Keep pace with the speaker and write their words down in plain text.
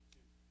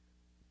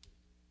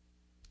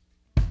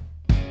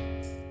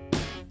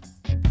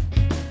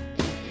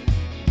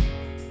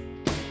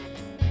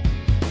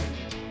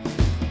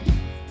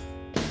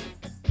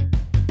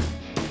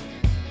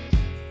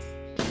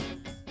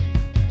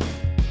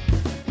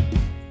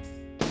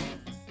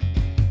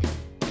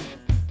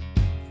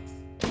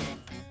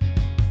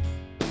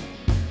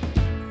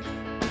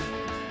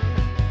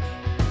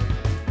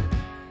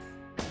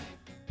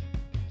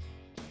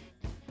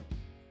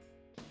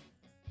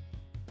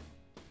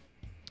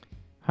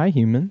Hi,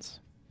 humans.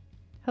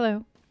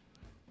 Hello.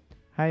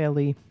 Hi,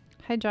 Ellie.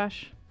 Hi,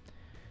 Josh.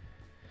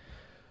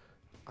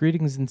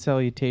 Greetings and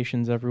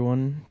salutations,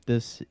 everyone.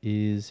 This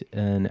is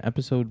an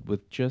episode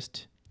with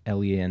just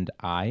Ellie and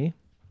I.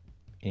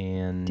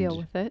 And Deal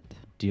with it.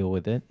 Deal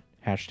with it.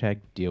 Hashtag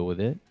deal with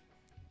it.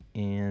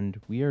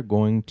 And we are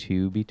going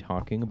to be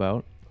talking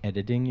about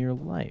editing your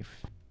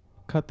life.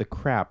 Cut the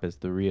crap is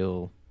the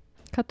real.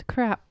 Cut the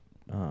crap.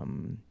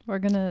 We're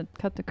gonna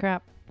cut the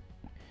crap.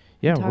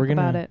 Yeah, Talk we're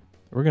gonna about it.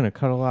 We're gonna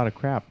cut a lot of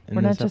crap.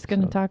 We're not just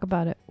gonna talk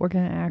about it. We're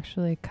gonna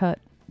actually cut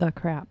the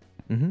crap.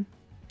 Mm-hmm.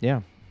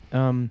 Yeah.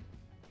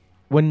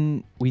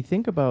 When we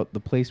think about the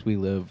place we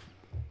live,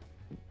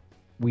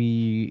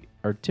 we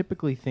are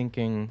typically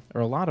thinking,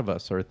 or a lot of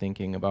us are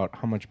thinking about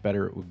how much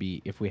better it would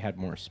be if we had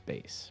more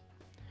space.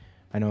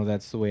 I know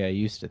that's the way I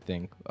used to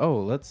think. Oh,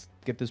 let's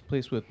get this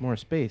place with more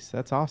space.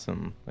 That's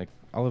awesome. Like,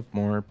 I'll have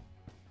more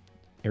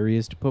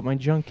areas to put my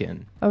junk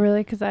in. Oh,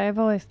 really? Because I've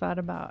always thought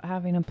about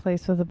having a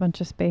place with a bunch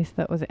of space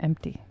that was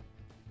empty.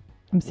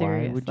 I'm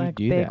serious. Why would you like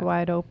do big, that?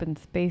 wide open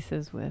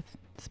spaces with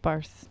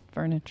sparse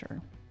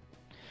furniture.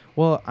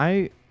 Well,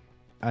 I've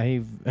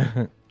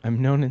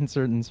I'm known in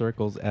certain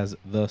circles as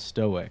the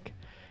Stoic,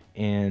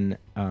 and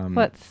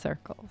What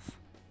circles?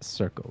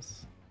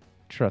 circles.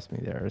 Trust me,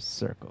 there are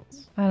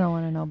circles. I don't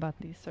want to know about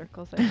these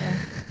circles. I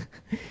guess.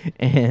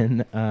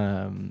 And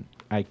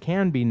I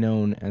can be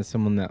known as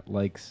someone that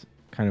likes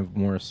kind of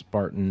more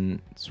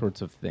Spartan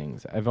sorts of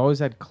things. I've always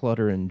had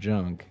clutter and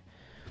junk,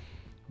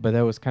 but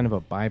that was kind of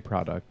a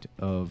byproduct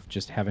of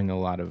just having a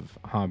lot of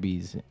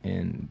hobbies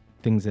and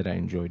things that I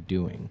enjoyed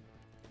doing.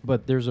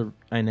 But there's an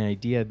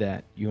idea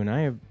that you and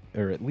I have,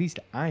 or at least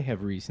I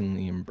have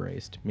recently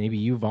embraced. Maybe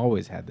you've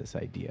always had this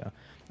idea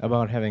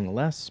about having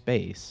less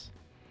space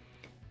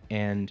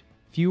and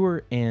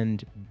fewer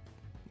and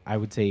I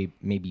would say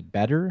maybe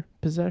better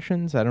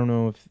possessions. I don't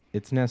know if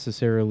it's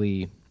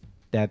necessarily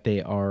that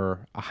they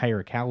are a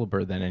higher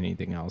caliber than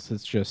anything else.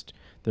 It's just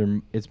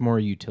it's more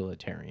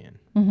utilitarian.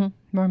 Mm-hmm.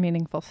 More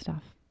meaningful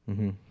stuff.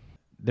 Mm-hmm.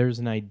 There's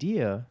an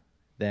idea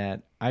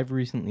that I've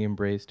recently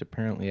embraced.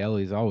 Apparently,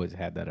 Ellie's always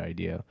had that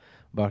idea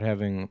about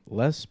having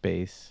less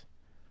space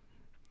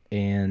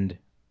and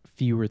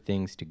fewer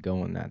things to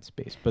go in that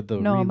space. But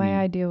My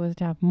idea was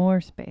to have more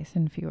space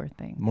and fewer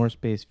things. More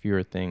space,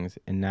 fewer things,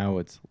 and now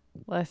it's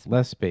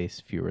less space,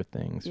 fewer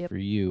things for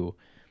you.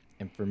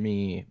 And for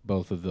me,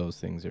 both of those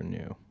things are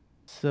new.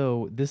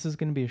 So this is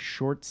going to be a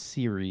short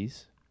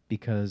series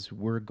because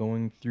we're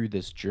going through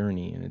this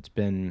journey, and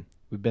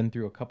we've been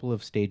through a couple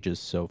of stages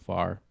so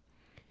far.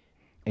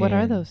 What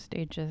are those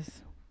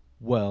stages?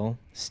 Well,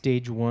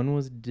 stage 1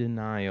 was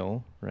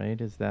denial,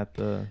 right? Is that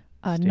the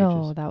stages?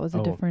 No, that was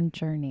a different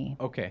journey.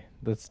 Okay,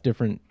 that's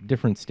different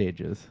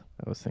stages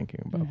I was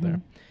thinking about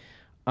there.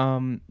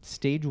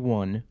 Stage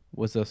 1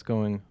 was us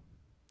going,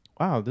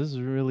 wow, this is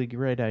a really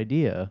great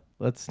idea.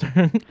 Let's start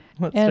thinking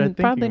and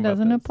probably about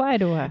doesn't this. apply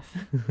to us.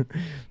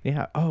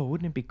 Yeah. Oh,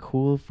 wouldn't it be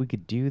cool if we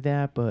could do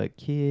that? But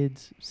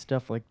kids,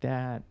 stuff like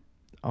that,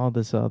 all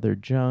this other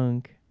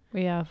junk.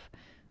 We have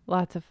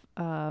lots of,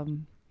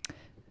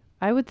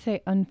 I would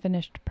say,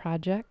 unfinished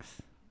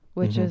projects,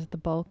 which is the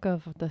bulk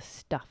of the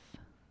stuff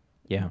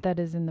that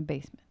is in the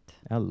basement.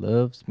 I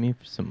loves me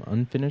for some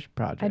unfinished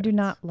projects. I do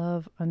not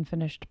love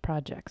unfinished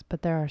projects,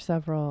 but there are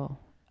several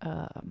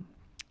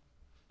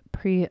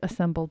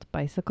pre-assembled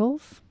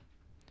bicycles.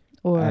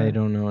 Or I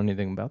don't know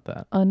anything about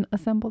that.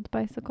 Unassembled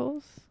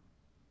bicycles.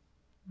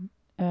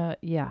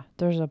 Yeah,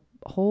 there's a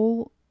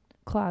whole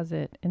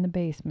closet in the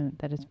basement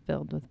that is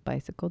filled with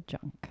bicycle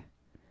junk.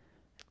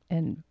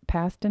 And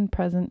past and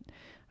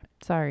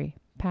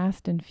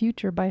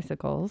future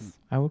bicycles.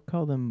 I would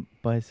call them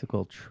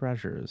bicycle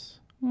treasures,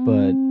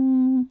 but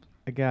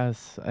I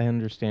guess I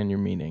understand your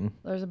meaning.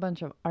 There's a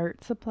bunch of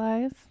art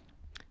supplies.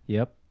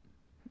 Yep.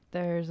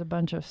 There's a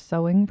bunch of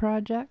sewing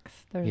projects.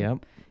 There's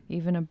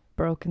even a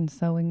broken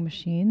sewing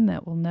machine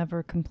that will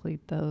never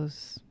complete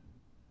those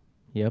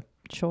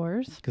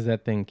chores. Because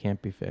that thing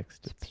can't be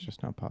fixed. It's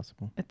just not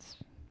possible.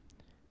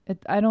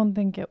 I don't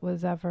think it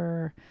was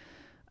ever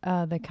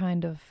the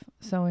kind of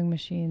sewing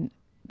machine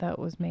that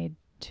was made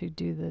to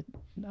do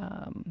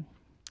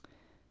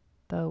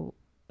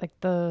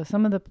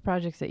some of the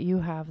projects that you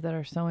have that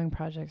are sewing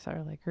projects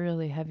are like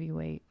really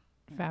heavyweight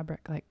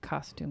fabric, like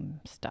costume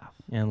stuff.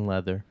 And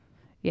leather.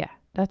 Yeah,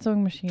 that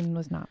sewing machine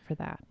was not for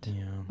that.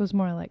 Yeah. It was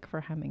more like for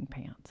hemming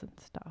pants and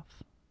stuff.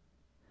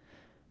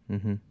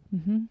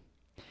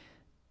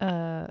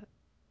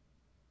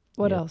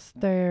 What else?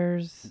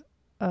 There's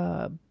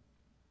a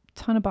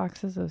ton of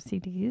boxes of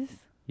CDs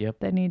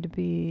that need to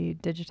be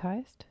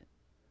digitized.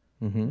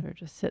 They're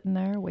just sitting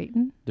there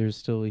waiting. There's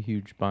still a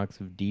huge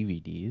box of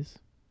DVDs.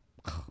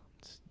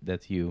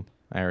 That's you.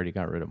 I already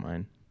got rid of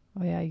mine.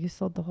 Oh, yeah, you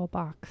sold the whole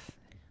box.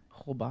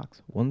 Whole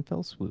box. One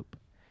fell swoop.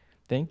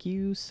 Thank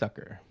you,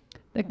 sucker.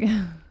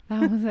 That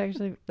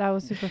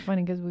was super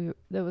funny because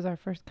that was our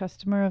first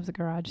customer of the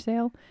garage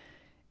sale.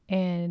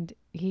 And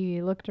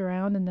he looked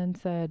around and then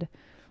said,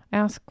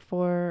 ask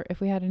for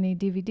if we had any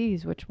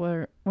DVDs, which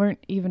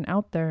weren't even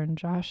out there. And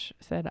Josh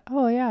said,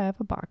 "Oh yeah, I have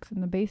a box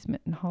in the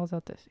basement," and hauls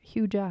out this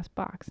huge ass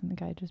box, and the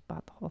guy just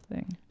bought the whole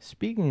thing.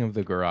 Speaking of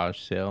the garage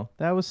sale,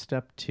 that was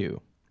step 2,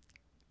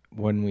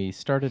 when we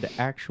started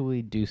to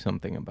actually do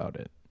something about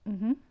it.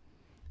 Mm-hmm.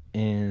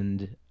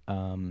 And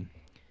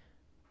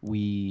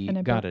we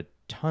got a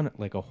ton,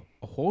 like a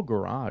whole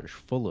garage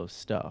full of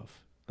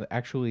stuff.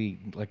 Actually,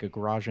 like a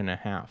garage and a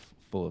half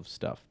full of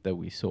stuff that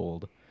we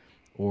sold,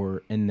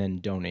 and then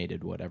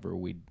donated whatever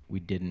we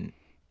didn't.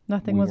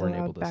 Nothing was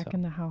allowed back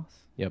in the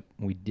house. Yep,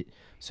 we did.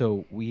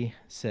 So we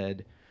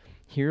said,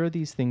 here are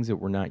these things that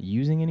we're not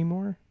using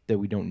anymore, that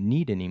we don't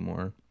need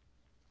anymore,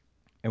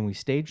 and we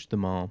staged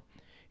them all,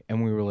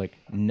 and we were like,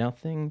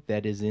 nothing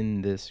that is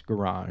in this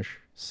garage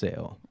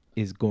sale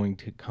is going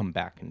to come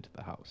back into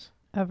the house.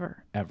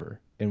 Ever.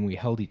 And we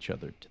held each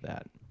other to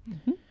that.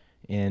 Mm-hmm.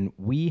 And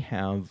we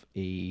have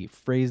a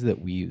phrase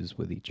that we use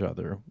with each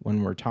other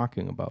when we're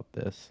talking about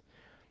this,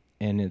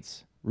 and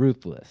it's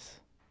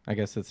ruthless. I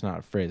guess it's not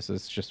a phrase,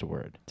 it's just a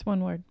word. It's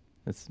one word.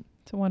 It's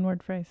a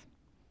one-word phrase.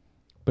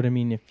 But I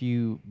mean, if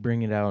you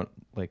bring it out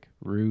like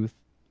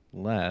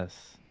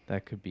ruthless,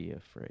 that could be a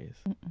phrase.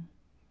 Mm-mm.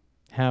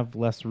 Have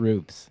less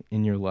Ruths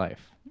in your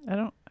life. I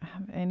don't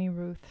have any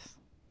Ruths.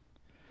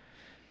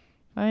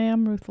 I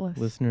am ruthless.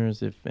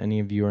 Listeners, if any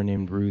of you are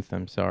named Ruth,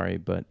 I'm sorry,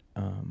 but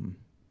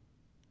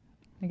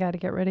I got to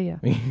get rid of you.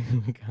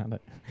 We got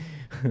it.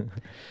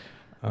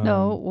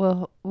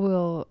 No,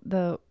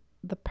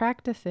 the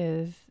practice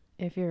is,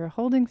 if you're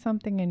holding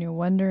something and you're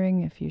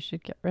wondering if you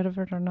should get rid of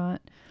it or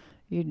not,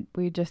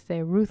 we just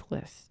say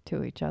ruthless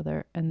to each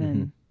other and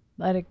then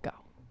let it go.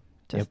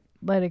 Just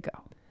let it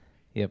go.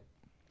 Yep.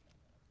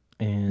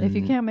 And if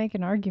you can't make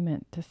an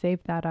argument to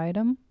save that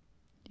item,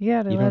 you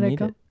gotta let it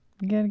go.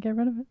 You gotta get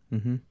rid of it.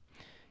 Mm-hmm.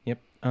 Yep.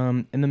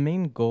 And the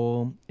main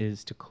goal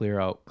is to clear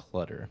out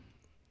clutter.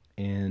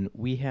 And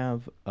we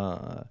have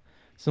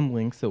some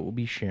links that we'll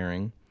be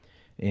sharing.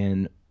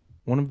 And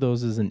one of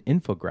those is an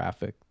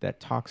infographic that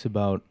talks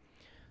about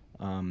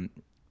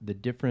the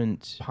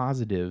different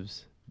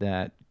positives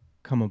that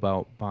come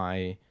about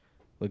by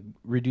like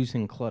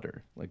reducing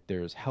clutter. Like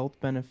there's health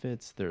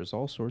benefits, there's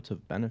all sorts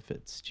of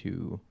benefits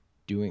to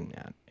doing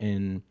that.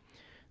 And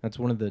that's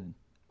one of the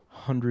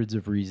hundreds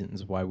of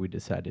reasons why we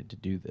decided to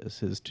do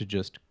this, is to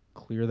just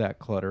clear that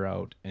clutter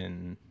out.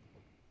 And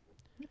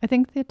I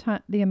think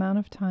the amount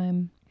of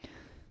time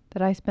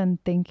that I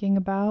spend thinking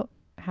about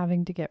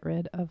having to get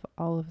rid of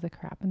all of the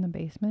crap in the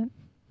basement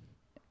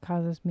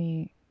causes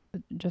me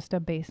just a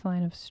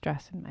baseline of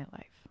stress in my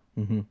life.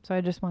 Mm-hmm. So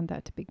I just want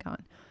that to be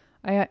gone.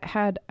 I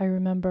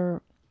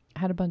remember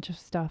had a bunch of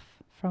stuff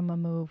from a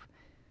move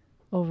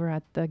over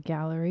at the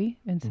gallery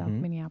in South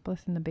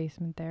Minneapolis in the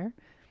basement there,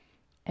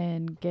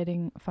 and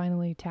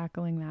finally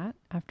tackling that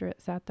after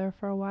it sat there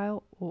for a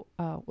while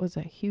was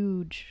a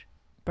huge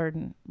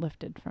burden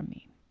lifted from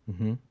me.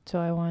 Mm-hmm. So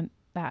I want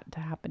that to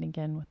happen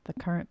again with the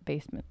current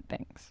basement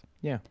things.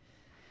 Yeah.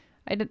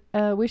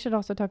 We should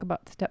also talk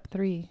about step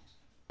 3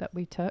 that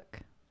we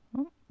took.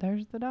 Oh,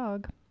 there's the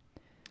dog.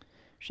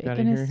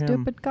 Shaking his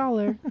stupid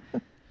collar.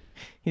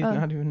 He's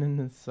not even in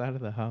this side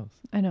of the house.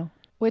 I know.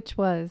 Which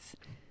was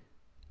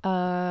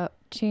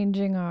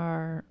changing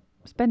our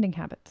spending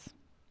habits.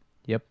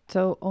 Yep.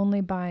 So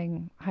only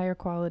buying higher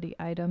quality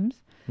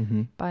items,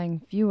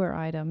 buying fewer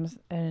items,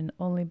 and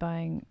only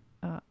buying,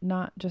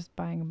 not just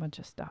buying a bunch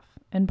of stuff.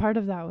 And part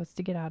of that was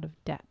to get out of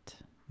debt.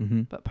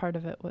 Mm-hmm. But part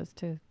of it was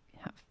to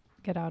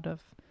get out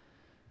of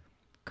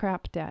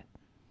crap debt.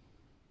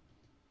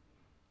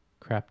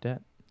 Crap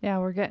debt? Yeah,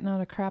 we're getting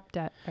out of crap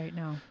debt right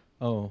now.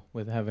 Oh,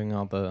 with having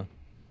all the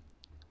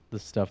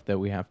stuff that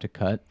we have to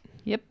cut?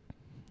 Yep.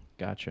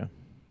 Gotcha.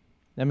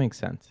 That makes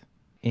sense.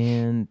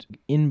 And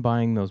in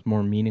buying those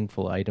more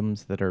meaningful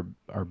items that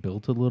are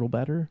built a little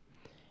better,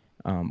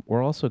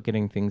 we're also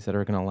getting things that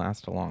are going to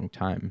last a long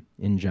time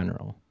in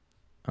general.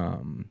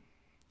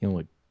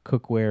 Like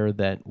cookware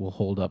that will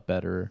hold up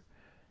better,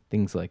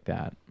 things like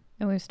that.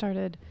 And we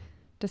started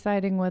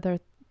deciding whether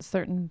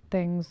certain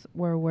things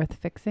were worth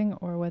fixing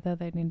or whether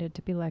they needed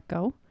to be let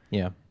go.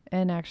 Yeah.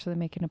 And actually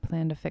making a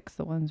plan to fix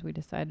the ones we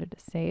decided to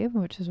save,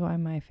 which is why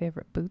my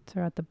favorite boots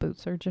are at the boot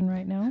surgeon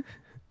right now.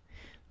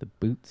 The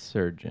boot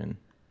surgeon.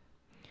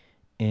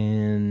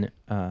 And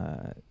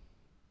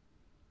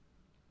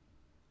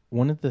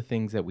one of the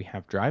things that we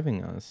have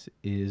driving us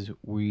is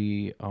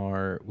we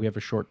have a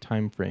short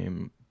time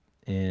frame,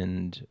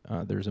 and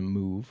there's a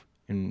move,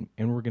 and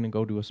we're going to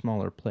go to a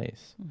smaller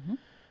place.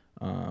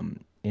 Mm-hmm.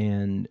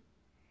 And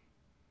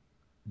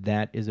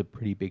that is a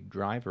pretty big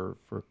driver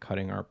for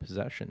cutting our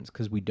possessions,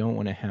 because we don't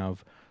want to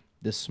have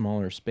this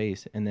smaller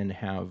space and then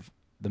have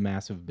the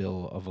massive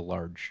bill of a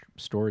large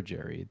storage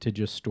area to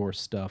just store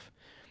stuff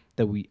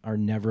that we are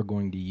never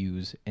going to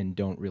use and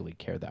don't really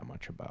care that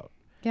much about.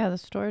 Yeah, the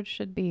storage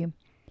should be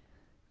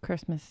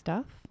Christmas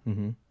stuff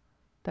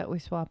that we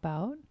swap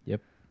out.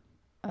 Yep.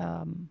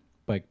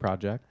 Bike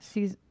projects.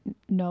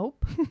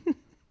 Nope.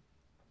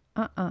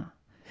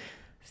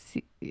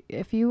 See,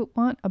 if you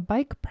want a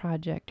bike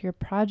project, your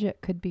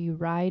project could be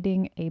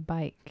riding a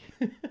bike.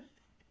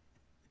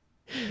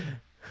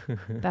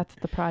 That's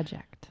the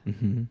project.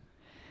 Mm-hmm.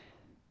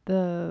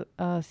 The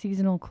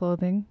seasonal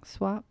clothing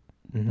swap,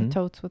 Mm-hmm. the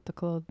totes with the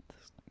clothes,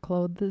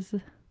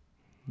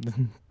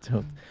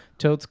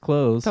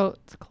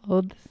 Totes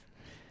clothes.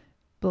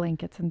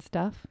 blankets and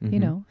stuff,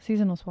 Mhm.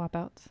 seasonal swap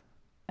outs.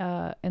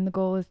 And the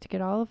goal is to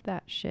get all of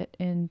that shit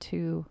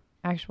into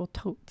actual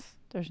totes.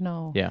 There's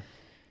no Yeah.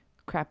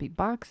 crappy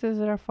boxes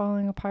that are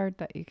falling apart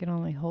that you can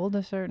only hold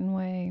a certain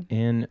way.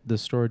 And the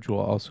storage will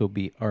also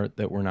be art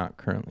that we're not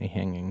currently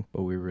hanging,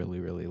 but we really,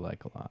 really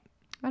like a lot.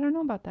 I don't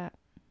know about that.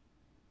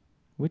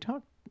 We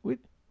talked.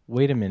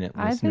 Wait a minute,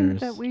 I listeners.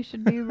 think that we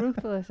should be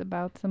ruthless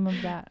about some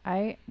of that.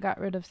 I got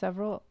rid of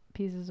several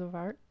pieces of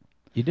art.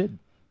 You did.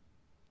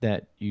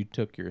 That you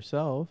took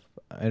yourself.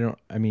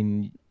 I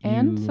mean,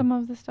 And you. some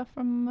of the stuff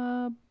from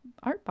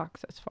art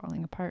box that's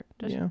falling apart.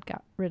 Just Yeah.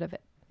 got rid of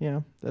it.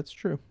 Yeah, that's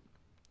true.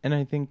 And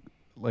I think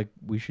like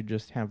we should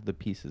just have the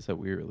pieces that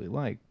we really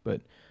like,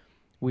 but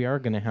we are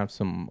going to have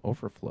some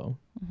overflow.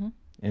 Mm-hmm.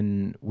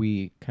 And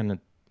we kind of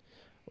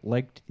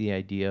liked the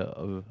idea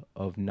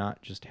of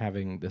not just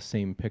having the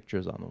same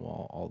pictures on the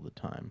wall all the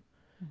time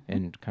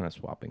and kind of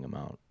swapping them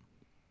out.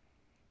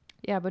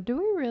 Yeah, but do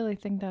we really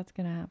think that's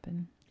going to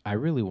happen? I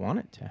really want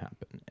it to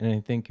happen. And I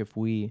think if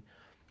we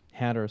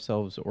had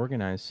ourselves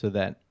organized so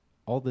that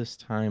all this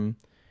time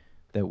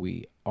that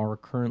we are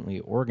currently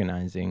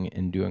organizing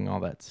and doing all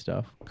that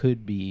stuff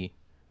could be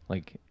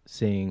like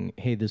saying,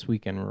 hey, this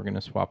weekend we're going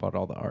to swap out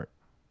all the art.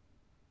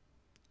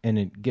 And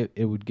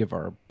it would give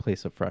our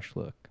place a fresh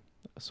look.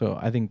 So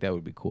I think that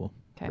would be cool,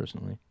 'Kay.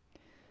 personally.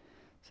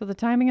 So the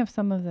timing of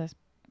some of this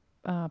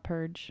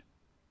purge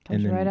comes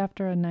And then- right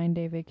after a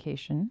 9-day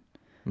vacation,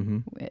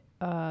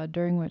 Mm-hmm.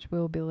 during which we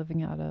will be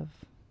living out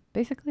of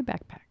basically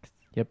backpacks.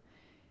 Yep.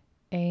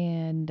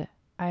 And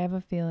I have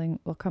a feeling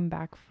we'll come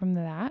back from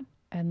that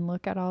and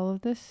look at all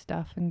of this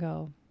stuff and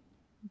go,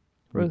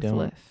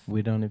 ruthless.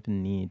 We don't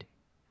even need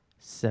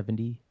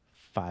 75%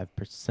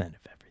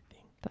 of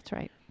everything. That's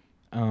right.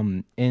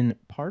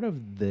 And part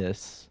of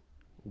this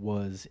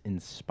was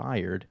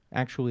inspired,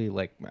 actually,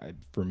 like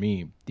for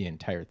me, the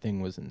entire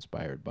thing was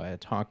inspired by a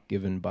talk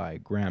given by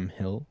Graham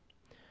Hill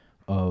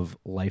of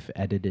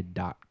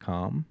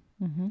lifeedited.com.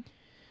 Mm-hmm.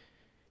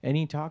 And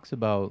he talks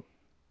about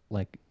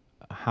like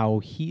how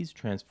he's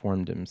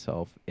transformed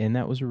himself. And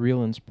that was a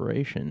real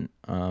inspiration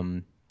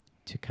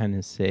to kind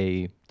of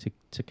say,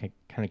 to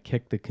kind of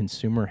kick the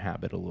consumer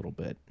habit a little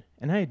bit.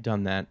 And I had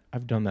done that.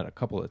 I've done that a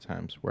couple of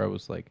times where I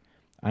was like,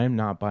 I am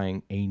not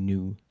buying a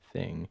new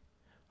thing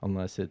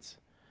unless it's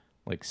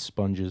like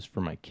sponges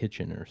for my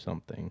kitchen or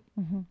something.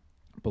 Mm-hmm.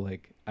 But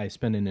like I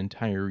spent an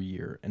entire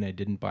year and I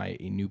didn't buy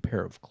a new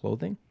pair of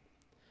clothing.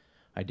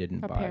 I didn't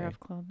buy pair of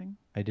clothing.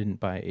 I didn't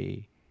buy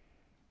a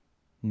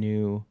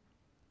new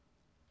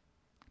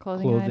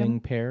Clothing item?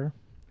 pair.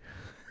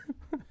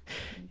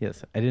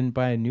 Yes, I didn't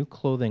buy a new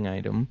clothing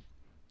item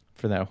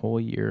for that whole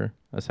year,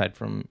 aside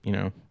from,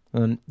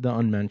 the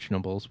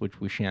unmentionables, which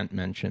we shan't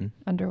mention.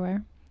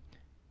 Underwear.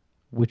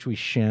 It's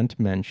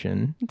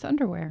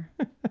underwear.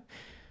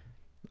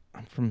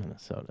 I'm from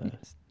Minnesota.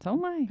 Yes, so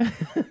am I.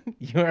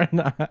 You are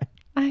not.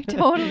 I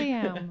totally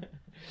am.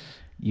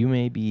 You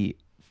may be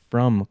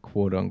from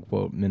quote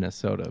unquote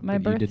Minnesota, My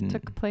but you birth didn't.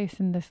 took place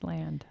in this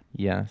land.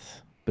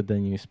 Yes, but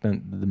then you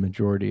spent the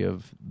majority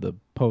of the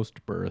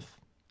post birth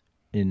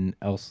in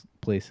else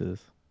places.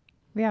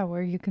 Yeah,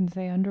 where you can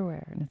say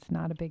underwear and it's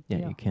not a big deal.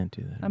 Yeah, you can't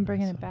do that. I'm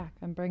bringing it back.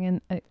 I'm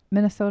bringing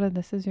Minnesota.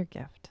 This is your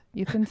gift.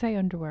 You can say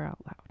underwear out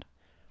loud.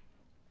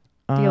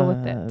 Deal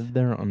with it.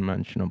 They're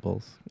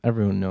unmentionables.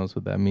 Everyone knows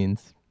what that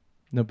means.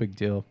 No big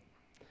deal.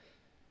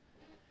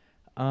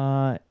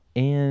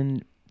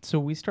 And so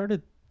we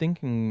started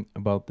thinking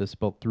about this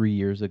about 3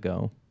 years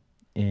ago,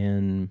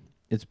 and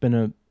it's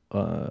been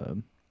a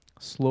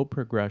slow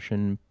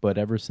progression, but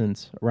ever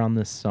since around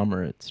this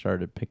summer, it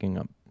started picking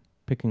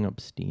up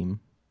steam.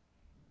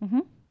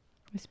 Mm-hmm.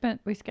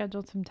 We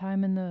scheduled some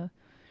time in the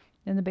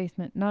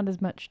basement. Not as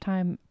much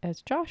time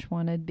as Josh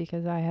wanted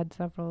because I had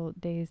several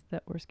days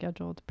that were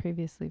scheduled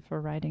previously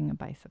for riding a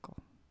bicycle.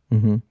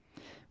 Mm-hmm.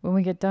 When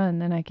we get done,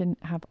 then I can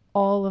have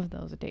all of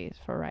those days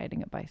for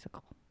riding a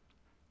bicycle.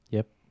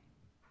 Yep.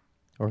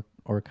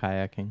 Or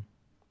kayaking.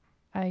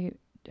 I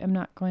am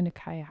not going to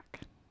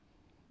kayak.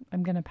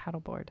 I'm going to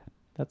paddleboard.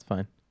 That's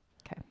fine.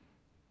 'Kay.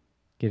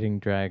 Getting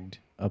dragged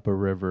up a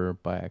river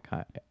by a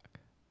kayak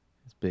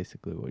is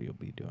basically what you'll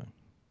be doing.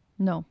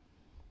 No.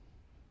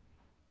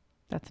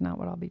 That's not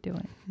what I'll be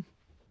doing.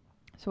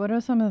 So what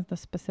are some of the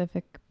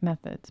specific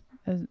methods?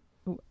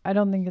 I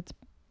don't think it's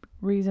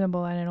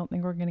reasonable, and I don't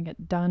think we're going to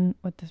get done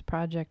with this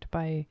project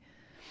by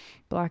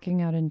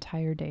blocking out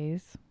entire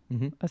days,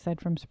 Mm-hmm. aside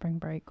from spring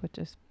break, which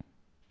is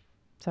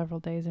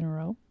several days in a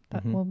row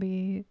that Mhm. we'll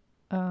be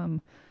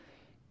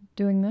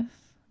doing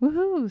this.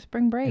 Woohoo!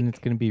 Spring break. And it's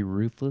going to be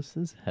ruthless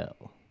as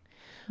hell.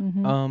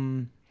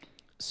 Mhm.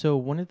 So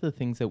one of the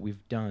things that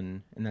we've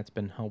done, and that's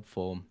been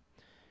helpful,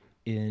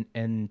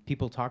 And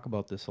people talk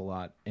about this a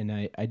lot, and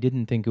I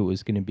didn't think it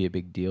was going to be a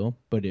big deal,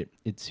 but it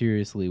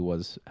seriously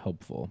was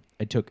helpful.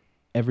 I took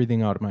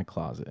everything out of my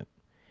closet,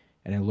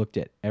 and I looked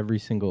at every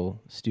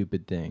single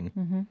stupid thing,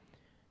 Mm-hmm.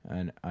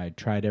 and I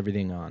tried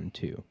everything on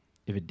too.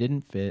 If it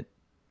didn't fit,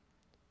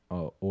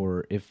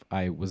 or if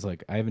I was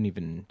like, I haven't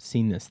even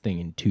seen this thing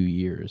in 2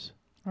 years,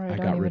 Or I I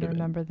don't got even rid of it.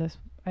 remember this.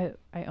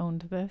 I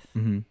owned this.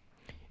 Mm-hmm.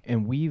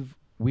 And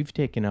we've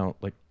taken out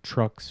like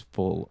trucks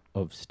full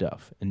of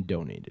stuff and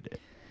donated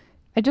it.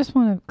 I just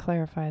want to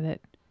clarify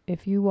that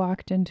if you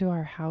walked into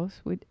our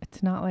house,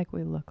 it's not like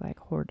we look like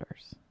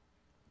hoarders.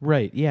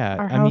 Right? Yeah.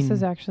 Our I house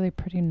is mean, actually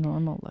pretty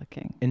normal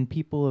looking. and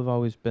people have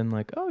always been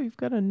like, "Oh, you've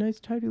got a nice,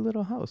 tidy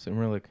little house," and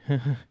we're like,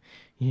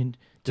 "You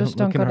Just don't look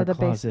don't in go to our the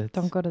closets."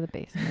 Don't go to the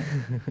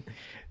basement.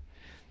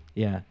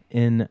 Yeah,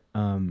 and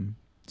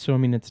so I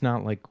mean, it's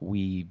not like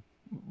we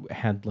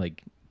had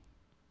like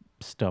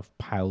stuff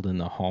piled in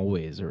the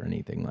hallways or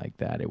anything like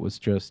that. It was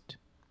just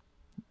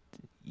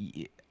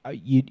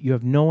you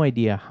have no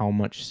idea how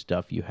much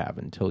stuff you have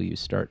until you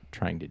start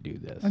trying to do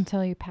this.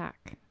 Until you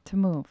pack to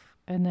move,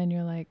 and then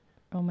you're like,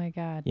 "Oh my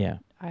god, Yeah.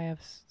 I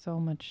have so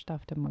much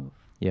stuff to move."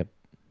 Yep.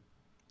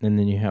 And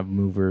then you have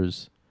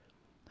movers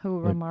Who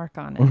like, remark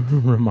on it?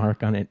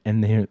 remark on it,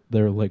 and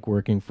they're like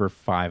working for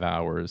 5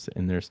 hours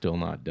and they're still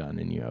not done,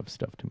 and you have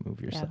stuff to move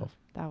yourself.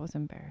 That was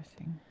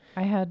embarrassing.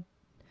 I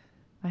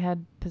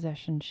had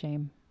possession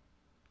shame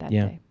that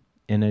Yeah. day.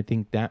 And I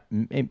think that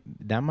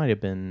might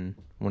have been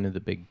one of the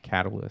big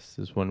catalysts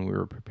is when we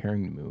were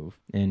preparing to move,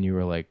 and you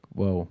were like,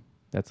 "Whoa,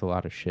 that's a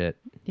lot of shit."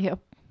 Yep.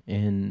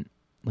 And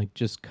like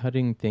just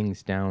cutting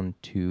things down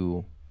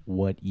to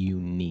what you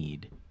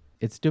need.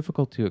 It's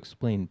difficult to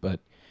explain, but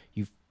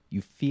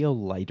you feel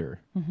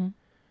lighter. Mm-hmm.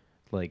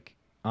 Like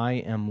I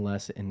am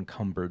less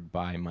encumbered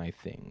by my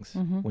things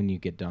Mm-hmm. when you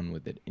get done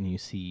with it, and you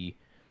see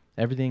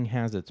everything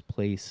has its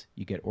place.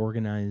 You get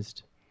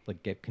organized,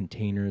 like get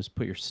containers,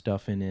 put your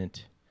stuff in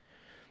it.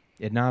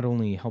 It not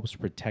only helps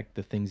protect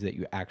the things that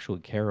you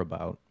actually care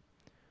about,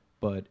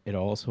 but it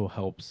also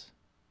helps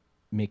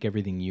make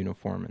everything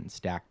uniform and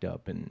stacked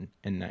up and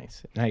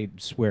nice. And I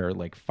swear,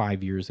 like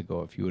 5 years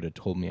ago, if you would have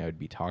told me I would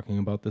be talking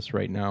about this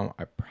right now,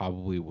 I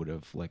probably would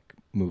have like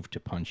moved to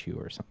punch you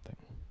or something.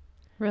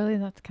 Really,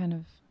 that's kind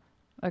of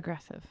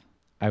aggressive.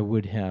 I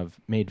would have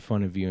made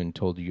fun of you and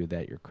told you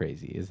that you're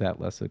crazy. Is that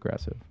less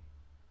aggressive?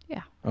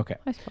 Yeah, Okay.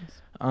 I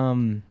suppose.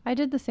 Um. I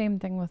did the same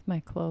thing with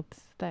my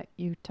clothes that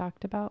you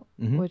talked about,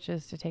 Mhm. which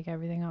is to take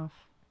everything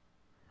off.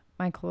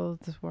 My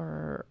clothes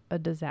were a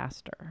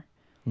disaster.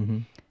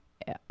 Mhm.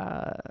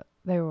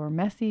 They were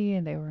messy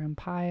and they were in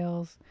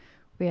piles.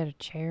 We had a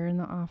chair in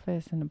the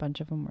office and a bunch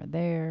of them were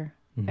there.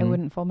 I Mhm.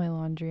 wouldn't fold my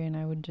laundry and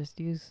I would just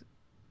use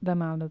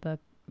them out of the,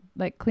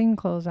 like, clean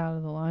clothes out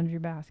of the laundry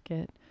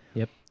basket.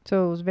 Yep.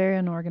 So it was very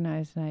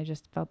unorganized and I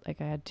just felt like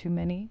I had too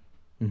many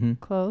Mhm.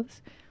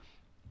 clothes.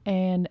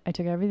 And I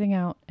took everything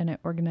out and I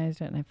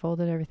organized it and I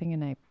folded everything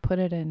and I put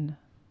it in.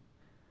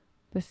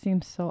 This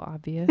seems so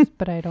obvious,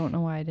 but I don't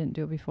know why I didn't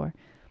do it before.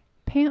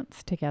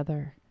 Pants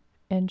together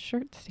and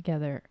shirts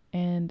together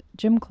and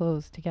gym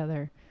clothes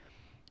together.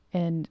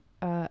 And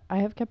I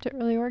have kept it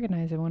really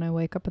organized. And when I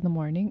wake up in the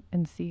morning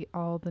and see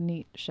all the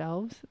neat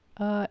shelves,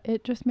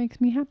 it just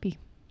makes me happy.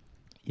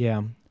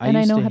 Yeah. And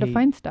I used know to how to hate-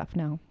 find stuff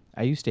now.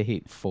 I used to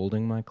hate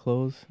folding my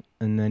clothes,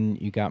 and then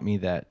you got me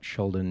that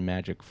Sheldon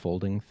magic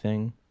folding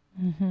thing.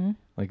 Mm-hmm.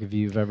 Like if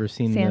you've ever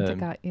seen Santa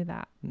got you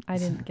that. I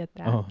didn't get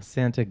that. Oh,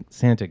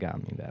 Santa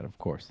got me that, of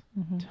course.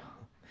 Mm-hmm.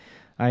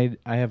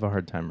 I have a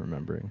hard time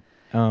remembering.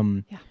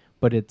 Yeah.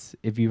 But it's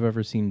if you've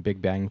ever seen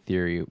Big Bang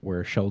Theory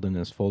where Sheldon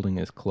is folding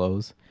his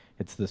clothes,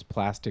 it's this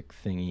plastic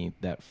thingy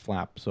that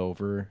flaps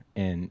over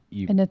and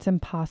you And it's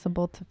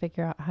impossible to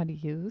figure out how to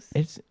use.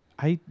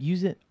 I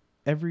use it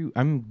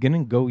I'm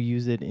gonna go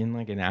use it in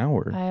like an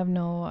hour. I have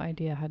no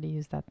idea how to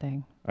use that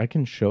thing. I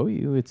can show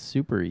you. It's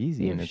super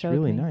easy You've and it's showed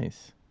really me.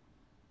 nice.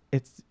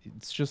 It's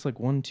just like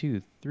 1,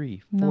 2, 3,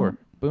 4, No.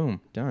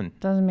 boom, done.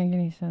 Doesn't make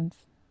any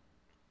sense.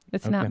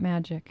 It's Okay. not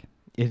magic.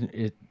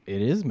 It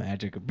is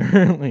magic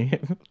apparently.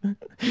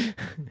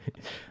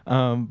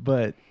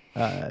 But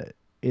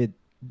it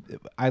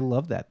I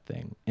love that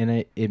thing,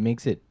 and it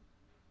makes it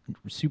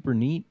super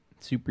neat,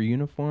 super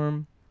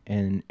uniform,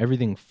 and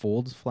everything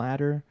folds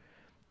flatter,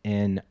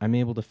 and I'm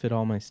able to fit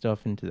all my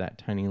stuff into that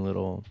tiny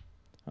little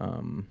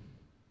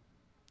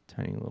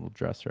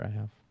dresser I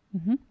have.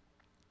 Mm-hmm.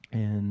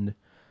 And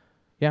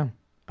yeah,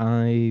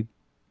 I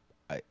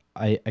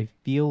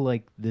feel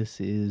like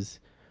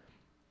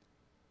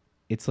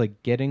it's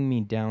like getting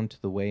me down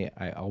to the way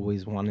I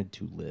always wanted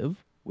to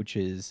live, which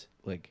is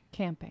like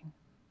Camping.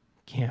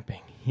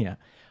 camping. Yeah.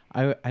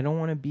 I don't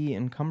want to be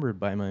encumbered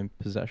by my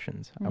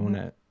possessions.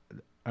 Mm-hmm.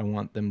 I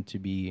want them to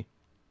be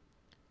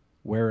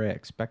where I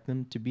expect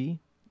them to be,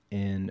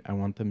 and I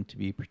want them to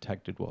be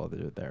protected while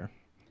they're there.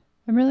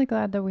 I'm really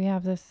glad that we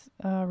have this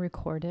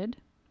recorded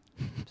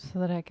so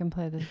that I can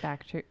play this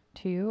back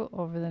to you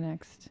over the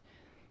next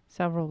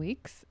several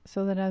weeks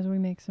so that as we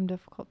make some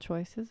difficult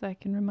choices, I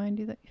can remind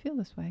you that you feel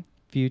this way.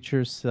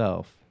 Future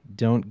self,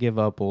 don't give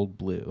up old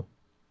blue.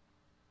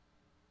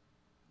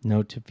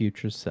 Note to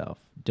future self: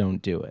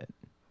 don't do it.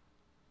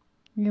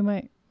 I'm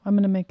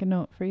going to make a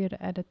note for you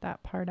to edit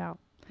that part out.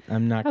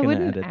 I'm not I going to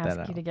wouldn't edit that ask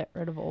out. you to get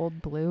rid of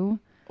Old Blue.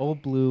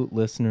 Old Blue,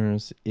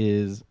 listeners,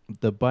 is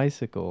the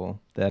bicycle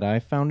that I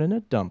found in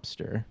a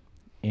dumpster,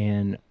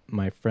 and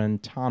my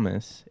friend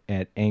Thomas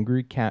at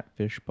Angry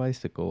Catfish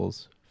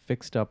Bicycles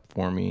fixed up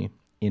for me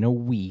in a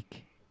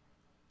week.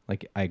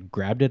 Like, I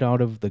grabbed it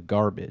out of the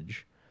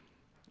garbage,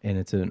 and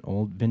it's an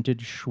old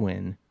vintage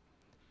Schwinn,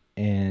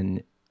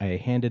 and I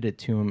handed it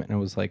to him, and I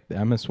was like,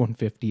 the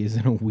MS-150 is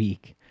in a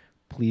week.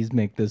 Please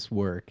make this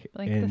work.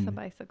 Like and this a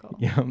bicycle.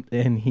 Yeah,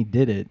 and he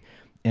did it,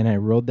 and I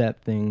rode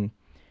that thing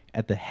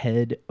at the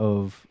head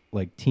of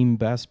like Team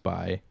Best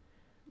Buy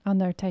On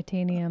their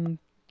titanium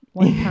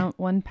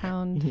 1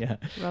 pound yeah,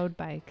 road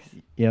bikes.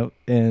 yep,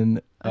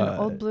 and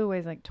Old Blue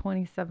weighs like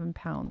 27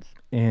 pounds.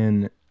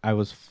 and I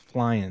was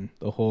flying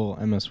the whole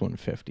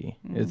MS-150.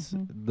 It's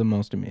Mhm. the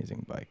most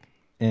amazing bike,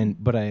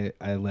 but I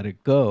let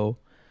it go,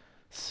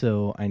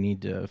 so I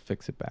need to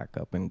fix it back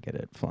up and get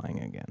it flying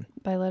again.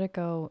 By let it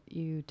go,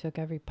 you took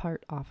every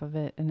part off of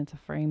it, and it's a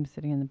frame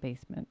sitting in the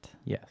basement.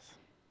 Yes.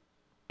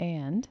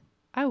 And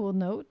I will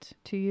note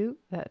to you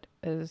that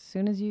as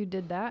soon as you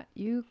did that,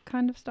 you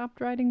kind of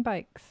stopped riding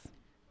bikes.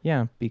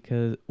 Yeah,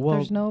 because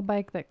There's no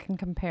bike that can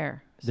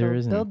compare. So there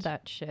isn't. build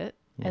that shit,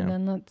 Yeah. and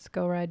then let's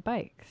go ride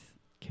bikes.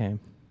 Okay.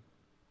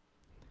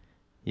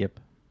 Yep.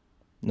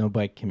 No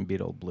bike can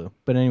beat Old Blue.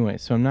 But anyway,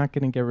 so I'm not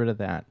going to get rid of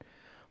that,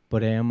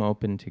 but I am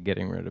open to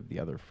getting rid of the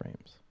other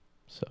frames.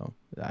 So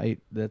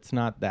that's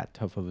not that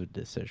tough of a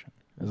decision.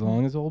 As Mhm.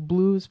 long as Old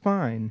Blue is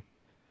fine,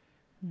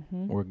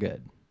 Mm-hmm. we're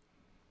good.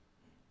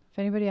 If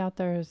anybody out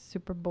there is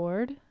super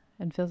bored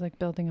and feels like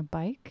building a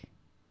bike,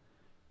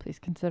 please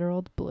consider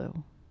Old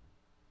Blue.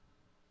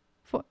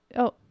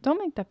 Don't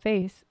make that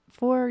face.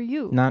 For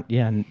you.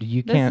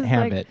 You This can't is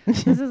have like- it.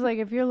 This is like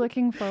if you're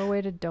looking for a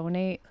way to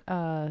donate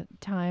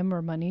time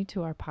or money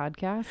to our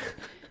podcast,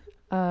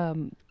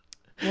 one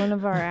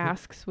of our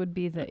asks would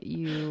be that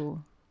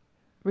you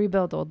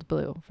rebuild Old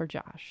Blue for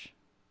Josh.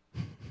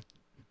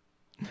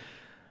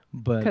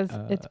 But Because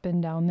it's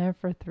been down there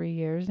for 3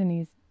 years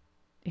and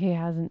he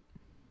hasn't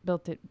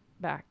built it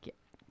back yet.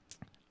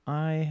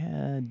 I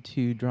had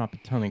to drop a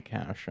ton of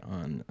cash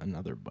on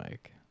another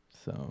bike.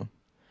 So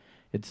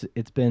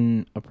it's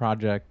been a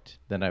project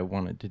that I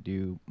wanted to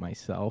do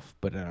myself,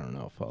 but I don't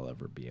know if I'll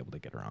ever be able to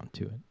get around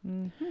to it.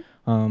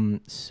 Mm-hmm.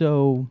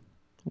 So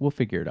we'll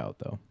figure it out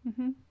though.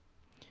 Mm-hmm.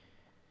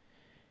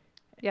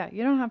 Yeah,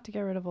 you don't have to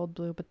get rid of Old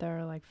Blue, but there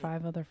are like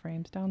 5 other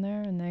frames down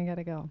there, and they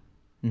gotta go.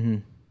 Mm-hmm.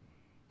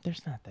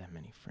 There's not that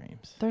many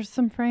frames. There's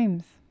some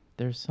frames.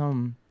 There's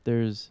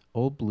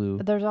Old Blue.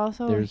 There's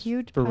also There's a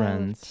huge pile of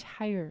Ferenz.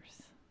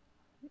 tires.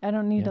 I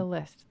don't need a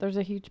list. There's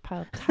a huge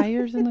pile of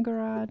tires in the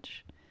garage.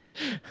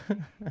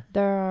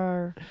 There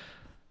are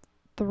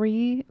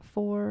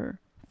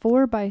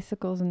 4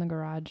 bicycles in the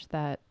garage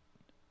that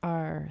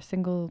are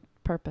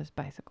single-purpose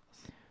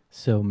bicycles.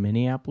 So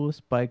Minneapolis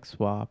Bike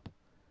Swap,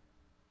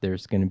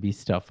 there's going to be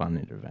stuff on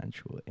it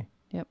eventually.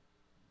 Yep.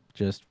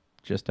 Just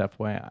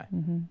FYI.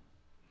 Mm-hmm.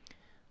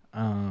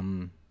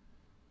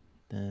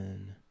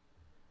 Then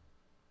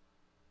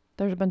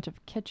There's a bunch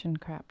of kitchen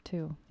crap,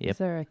 too. Yep. Is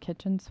there a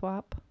kitchen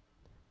swap?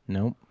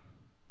 nope.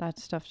 That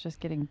stuff's just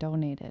getting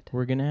donated.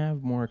 We're going to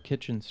have more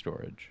kitchen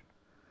storage,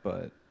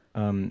 but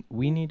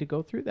we need to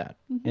go through that.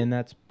 Mhm. And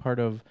that's part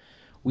of,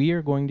 we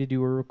are going to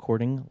do a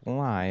recording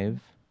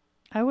live,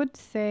 I would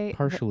say...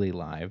 partially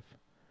live,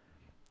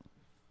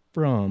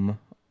 from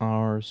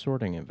our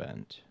sorting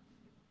event.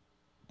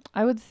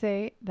 I would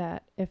say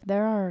that if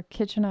there are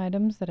kitchen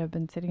items that have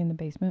been sitting in the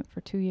basement for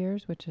 2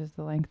 years, which is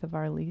the length of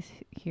our lease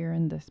here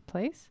in this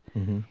place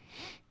Mm-hmm.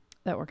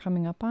 that we're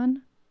coming up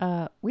on,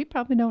 we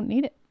probably don't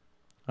need it.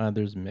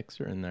 There's a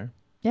mixer in there.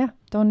 Yeah,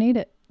 don't need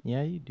it.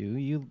 Yeah, you do.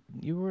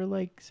 You were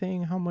like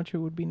saying how much it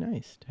would be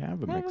nice to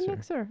have a I have mixer. a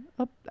mixer.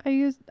 I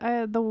used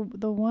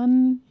the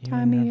one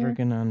time You're a never year.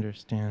 gonna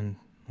understand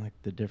like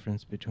the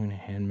difference between a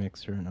hand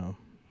mixer and a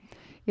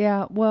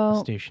Yeah,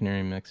 well,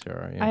 stationary mixer,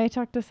 are you? I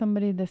talked to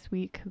somebody this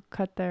week who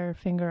cut their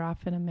finger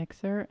off in a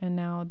mixer, and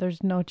now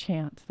there's no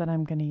chance that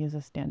I'm going to use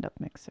a stand-up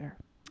mixer.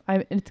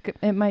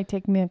 It might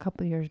take me a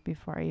couple years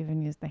before I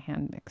even use the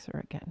hand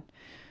mixer again.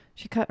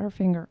 She cut her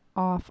finger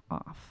off.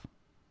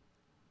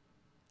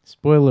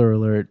 Spoiler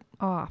alert,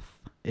 Off.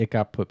 it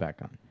got put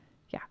back on.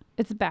 Yeah,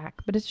 it's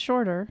back, but it's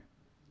shorter,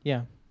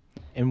 Yeah.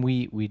 And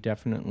we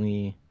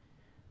definitely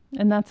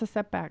and that's a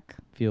setback.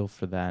 feel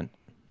for that.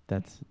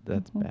 That's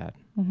Mhm. bad.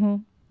 Mm-hmm.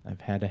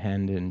 I've had a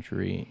hand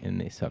injury and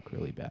they suck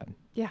really bad.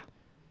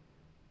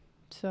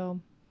 So,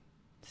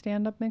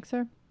 stand-up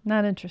mixer,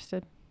 not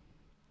interested.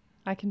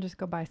 I can just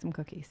go buy some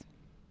cookies.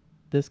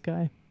 This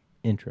guy,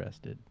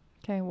 interested.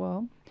 Okay,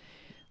 well,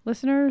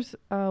 listeners,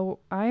 I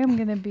am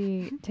going to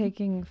be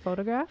taking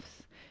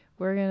photographs.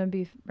 We're going to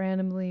be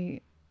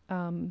randomly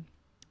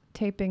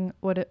taping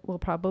what it will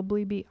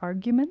probably be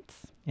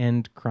arguments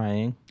And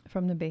crying.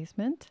 from the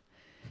basement.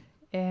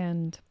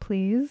 And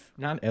please,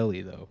 Not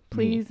Ellie though.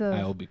 Please, Me.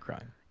 I will be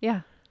crying.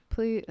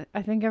 please,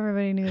 I think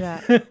everybody knew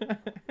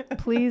that.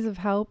 Please of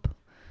help.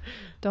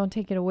 Don't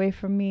take it away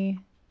from me.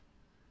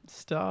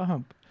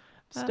 Stop.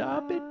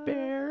 Stop Ah. it,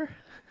 bear.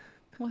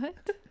 What?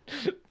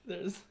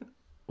 There's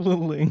we'll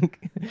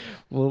link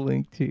we'll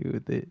link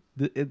to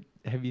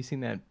have you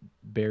seen that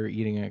bear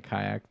eating a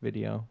kayak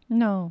video?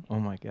 No, Oh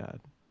my god.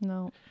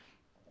 no.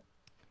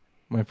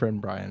 My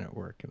friend Brian at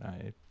work and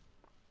I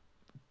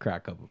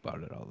crack up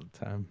about it all the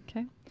time.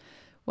 Okay.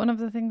 One of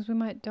the things we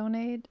might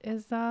donate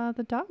is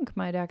the dog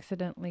might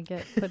accidentally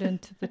get put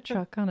into the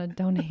truck on a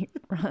donate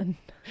run.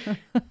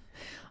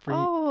 Free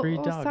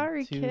oh, dog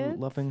sorry, to kids.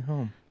 Loving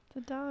Home.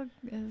 The dog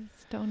is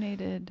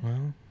donated.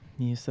 Well,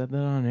 you said that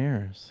on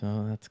air,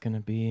 so that's going to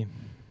be...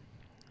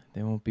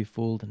 They won't be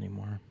fooled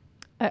anymore.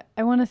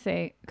 I want to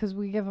say, because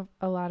we give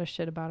a lot of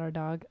shit about our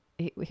dog.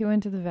 He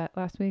went to the vet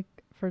last week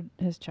for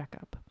his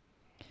checkup.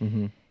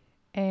 Mm-hmm.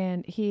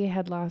 And he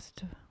had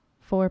lost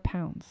 4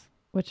 pounds,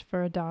 which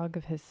for a dog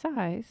of his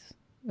size,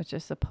 which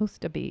is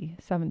supposed to be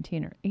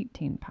 17 or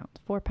 18 pounds,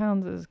 4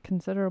 pounds is a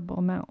considerable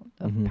amount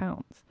of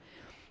pounds.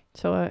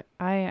 So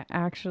I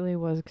actually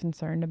was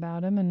concerned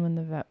about him. And when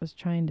the vet was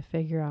trying to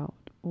figure out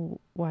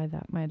why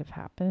that might have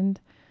happened,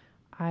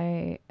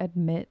 I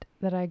admit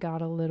that I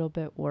got a little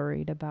bit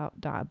worried about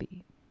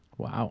Dobby.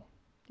 Wow.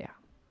 Yeah.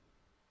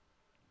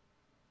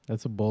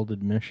 That's a bold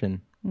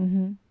admission.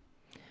 Mm-hmm.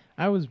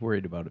 I was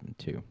worried about him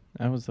too.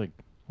 I was like,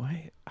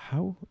 why?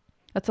 How?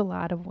 That's a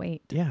lot of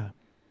weight. Yeah.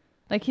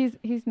 Like he's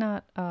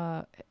not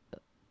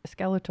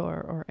Skeletor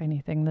or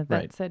anything. The vet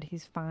Right. said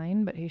he's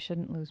fine, but he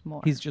shouldn't lose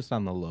more. He's just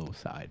on the low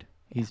side.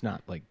 He's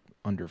not like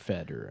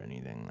underfed or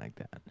anything like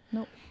that.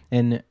 Nope.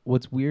 And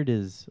what's weird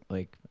is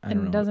like I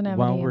don't know. Doesn't have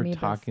while any we're amoebas.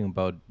 talking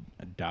about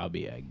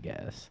Dobby, I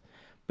guess.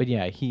 But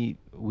yeah,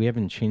 we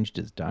haven't changed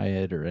his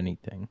diet or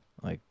anything.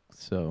 Like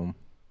so,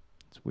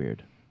 it's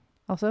weird.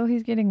 Also,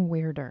 he's getting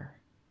weirder.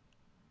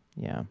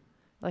 Yeah.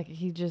 Like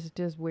he just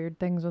does weird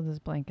things with his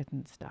blanket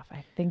and stuff.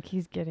 I think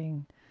he's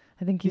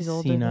He's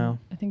older. senile.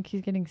 I think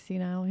he's getting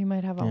senile. He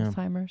might have Yeah.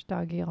 Alzheimer's,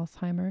 doggy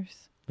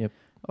Alzheimer's. Yep.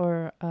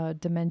 Or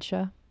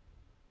dementia.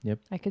 Yep.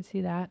 I could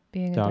see that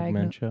being Dog a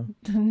diagnosis.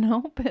 dementia.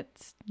 Nope,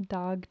 it's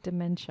dog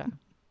dementia.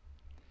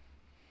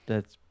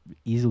 That's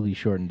easily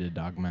shortened to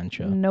dog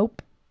dementia.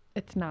 Nope,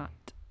 it's not.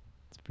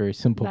 It's a very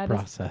simple That is-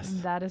 process.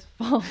 That is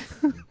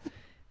false.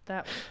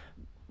 That's.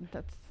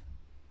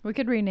 We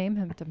could rename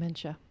him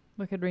dementia.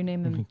 We could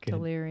rename him We could.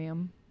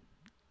 delirium.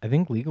 I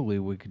think legally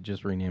we could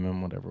just rename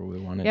him whatever we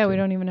wanted. Yeah, to. we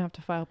don't even have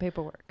to file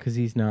paperwork. Because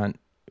he's not.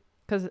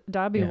 Because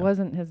Dobby Yeah.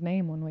 wasn't his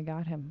name when we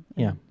got him. And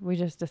Yeah. we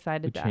just We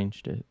decided that.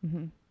 changed it.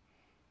 Mm-hmm.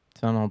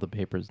 It's on all the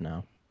papers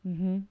now.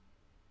 Mm-hmm.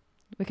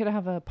 We could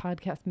have a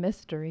podcast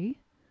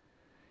mystery.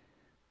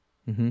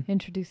 Mm-hmm.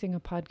 Introducing a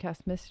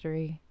podcast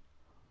mystery.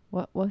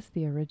 What was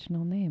the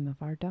original name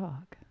of our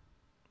dog?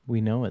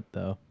 We know it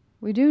though.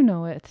 We do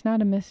know it. It's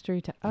not a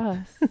mystery to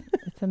us.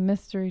 It's a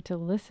mystery to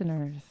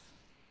listeners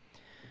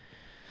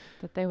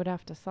that they would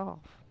have to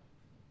solve.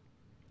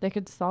 They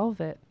could solve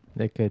it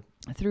They could.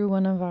 through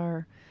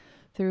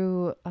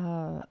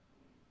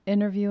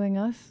interviewing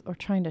us or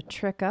trying to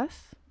trick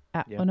us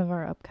at Yep. one of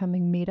our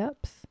upcoming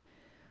meetups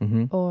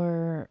Mm-hmm.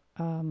 or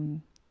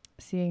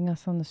seeing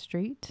us on the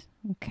street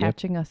and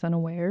catching us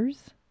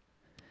unawares.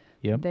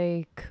 Yep.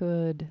 They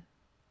could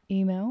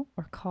email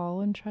or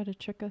call and try to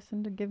trick us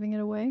into giving it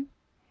away.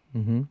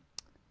 Mm-hmm.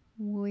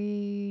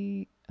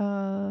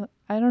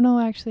 I don't know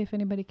actually if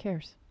anybody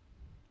cares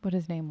what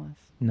his name was,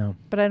 No.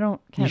 but I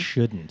don't You care.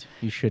 shouldn't.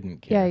 You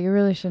shouldn't Yeah, care. you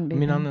really shouldn't be. I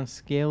mean, on paying- the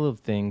scale of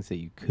things that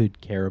you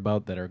could care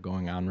about that are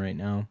going on right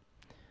now,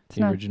 It's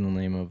the not- original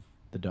name of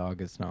the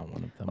dog is not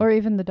one of them. or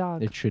even the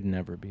dog. It should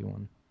never be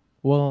one.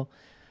 Well,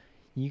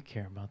 you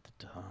care about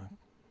the dog.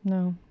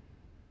 No,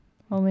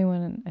 only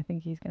when I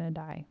think he's gonna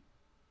die.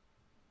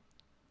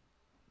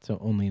 So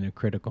only in a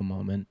critical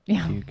moment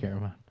Yeah. do you care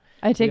about.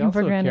 I take We him for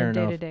also care granted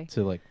day to enough day.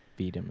 to like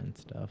feed him and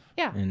stuff.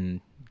 Yeah.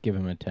 And give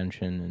him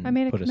attention I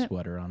made and a put a commit-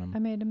 sweater on him. I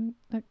made him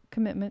a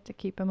commitment to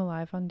keep him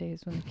alive on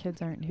days when the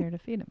kids aren't here to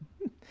feed him.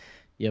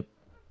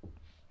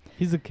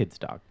 He's a kid's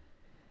dog.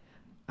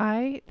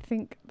 I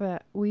think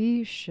that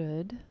we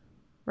should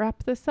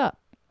wrap this up.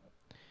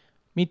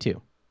 Me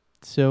too.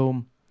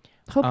 So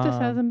Hope this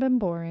Um, hasn't been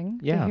boring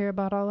to yeah. hear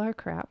about all our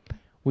crap.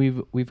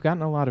 we've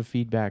gotten a lot of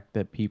feedback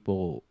that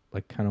people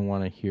like kind of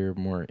want to hear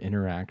more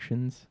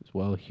interactions.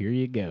 Well, here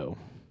you go.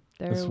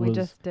 There, This we was-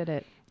 just did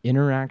it.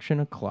 Interaction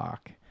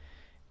o'clock.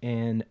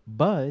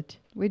 But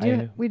We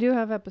do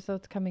have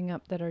episodes coming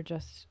up that are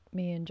just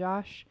me and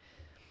Josh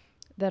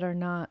that are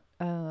not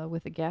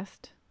with a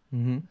guest,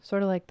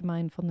 sort of like the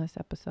mindfulness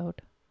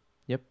episode.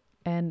 Yep.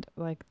 And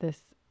like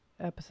this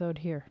episode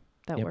here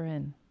that Yep. we're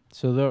in.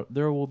 So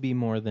there will be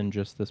more than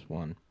just this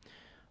one,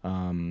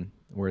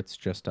 where it's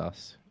just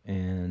us,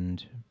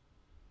 and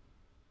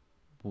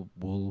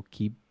we'll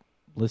keep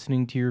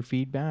listening to your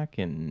feedback.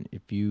 And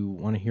if you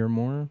want to hear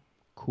more,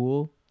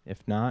 cool.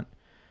 If not,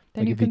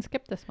 Then Like you if you- can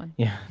skip this one.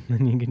 yeah,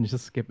 then you can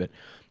just skip it.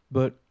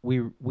 But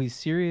we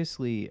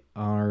seriously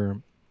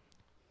are.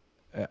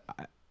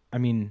 I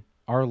mean,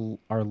 our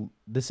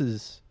this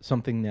is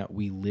something that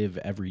we live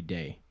every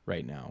day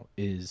right now.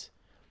 Is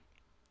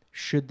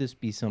should this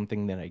be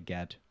something that I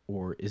get,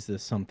 or is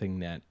this something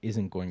that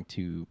isn't going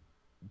to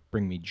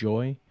bring me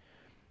joy?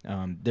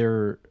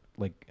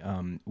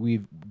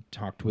 We've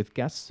talked with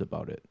guests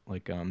about it.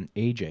 Like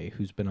AJ,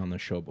 who's been on the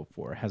show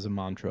before, has a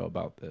mantra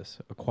about this: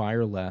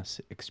 acquire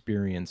less,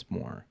 experience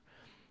more.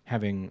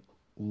 Having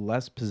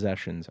less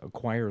possessions,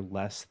 acquire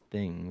less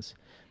things,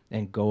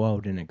 and go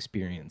out and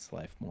experience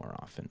life more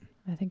often.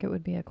 I think it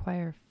would be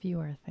acquire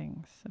fewer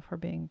things if we're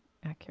being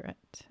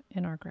accurate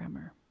in our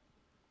grammar.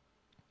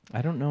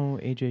 I don't know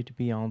AJ to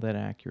be all that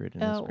accurate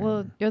in his grammar.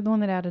 Well, you're the one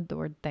that added the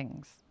word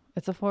things.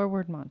 It's a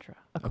 4-word mantra.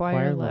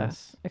 Acquire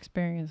less,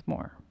 experience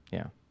more.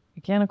 Yeah.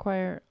 You can't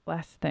acquire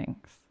less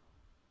things.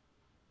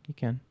 You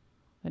can.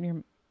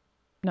 Then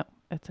no,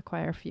 it's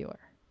acquire fewer.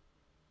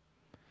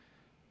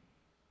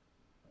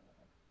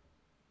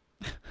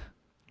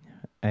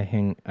 I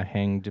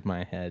hanged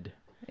my head.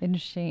 In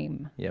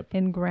shame. Yep.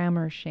 In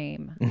grammar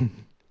shame.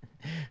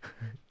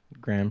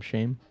 Gram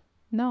shame?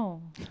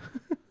 No.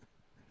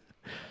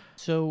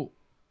 So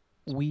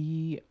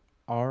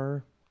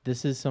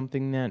this is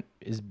something that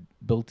is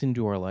built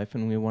into our life,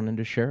 and we wanted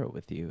to share it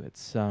with you.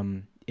 It's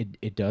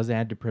it does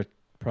add to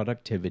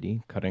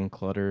productivity. Cutting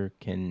clutter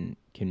can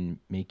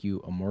make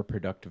you a more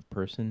productive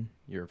person.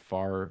 You're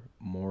far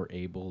more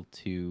able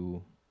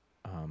to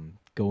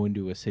go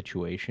into a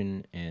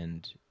situation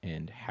and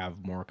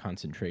have more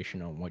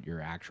concentration on what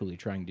you're actually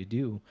trying to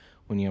do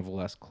when you have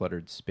less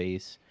cluttered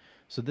space.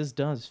 So this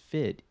does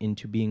fit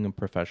into being a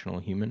professional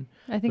human.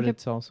 I think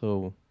it's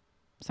also...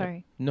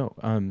 Sorry. No,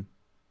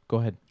 go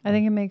ahead. I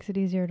think it makes it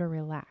easier to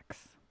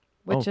relax,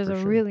 which is a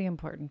sure. really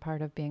important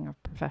part of being a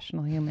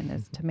professional human,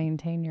 is to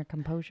maintain your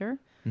composure.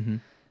 Mm-hmm.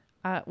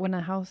 When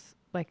a house,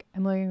 like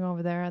I'm looking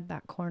over there at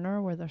that corner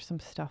where there's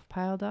some stuff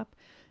piled up,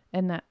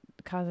 and that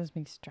causes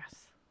me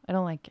stress. I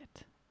don't like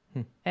it.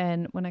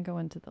 And when I go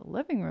into the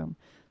living room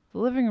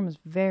is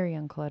very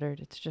uncluttered.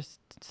 It's just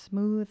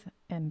smooth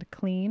and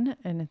clean,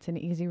 and it's an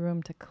easy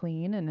room to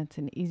clean, and it's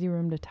an easy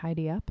room to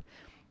tidy up.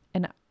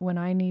 And when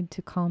I need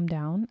to calm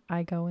down,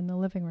 I go in the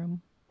living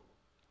room.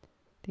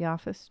 The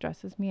office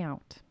stresses me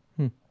out.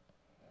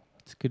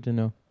 It's good to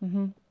know.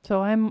 Mm-hmm.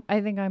 So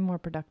I think I'm more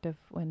productive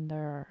when there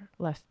are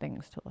less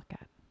things to look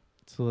at.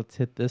 So let's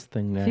hit this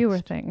thing next. Fewer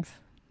things.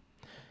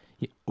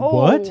 Yeah.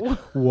 What?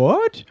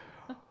 What?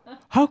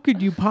 How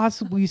could you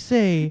possibly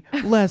say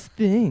less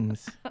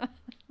things?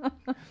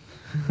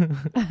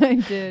 I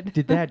did.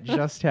 Did that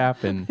just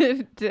happen?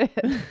 It did.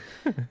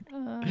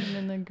 I'm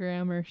in the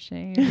grammar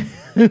shame.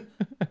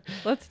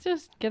 Let's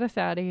just get us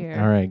out of here.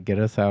 All right, get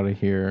us out of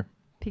here.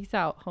 Peace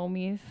out,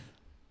 homies.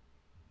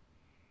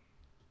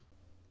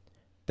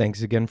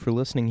 Thanks again for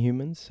listening,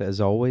 humans.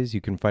 As always,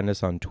 you can find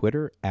us on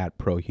Twitter at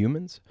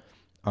ProHumans,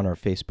 on our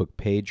Facebook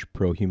page,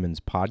 ProHumans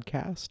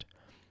Podcast,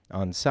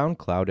 on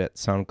SoundCloud at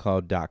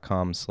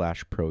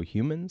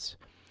soundcloud.com/ProHumans,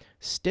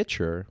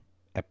 Stitcher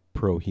at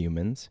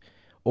ProHumans,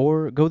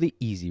 or go the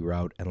easy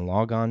route and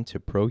log on to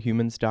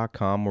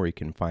prohumans.com where you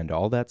can find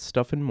all that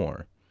stuff and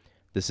more.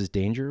 This is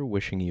Danger,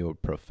 wishing you a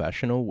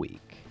professional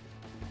week.